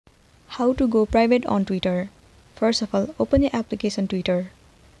How to go private on Twitter. First of all, open your application Twitter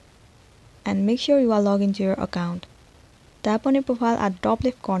and make sure you are logged into your account. Tap on your profile at the top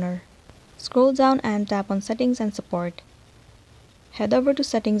left corner. Scroll down and tap on Settings and Support. Head over to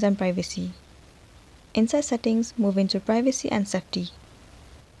Settings and Privacy. Inside Settings, move into Privacy and Safety.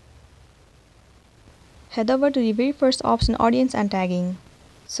 Head over to the very first option, Audience and Tagging.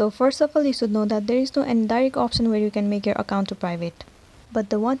 So first of all, you should know that there is no any direct option where you can make your account to private. But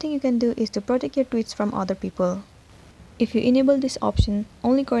the one thing you can do is to protect your tweets from other people. If you enable this option,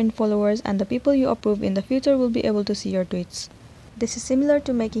 only current followers and the people you approve in the future will be able to see your tweets. This is similar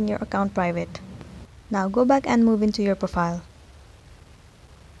to making your account private. Now go back and move into your profile.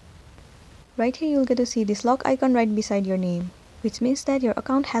 Right here you'll get to see this lock icon right beside your name, which means that your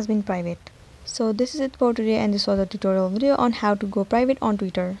account has been private. So this is it for today, and this was a tutorial video on how to go private on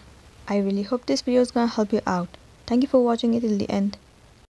Twitter. I really hope this video is gonna help you out. Thank you for watching it till the end.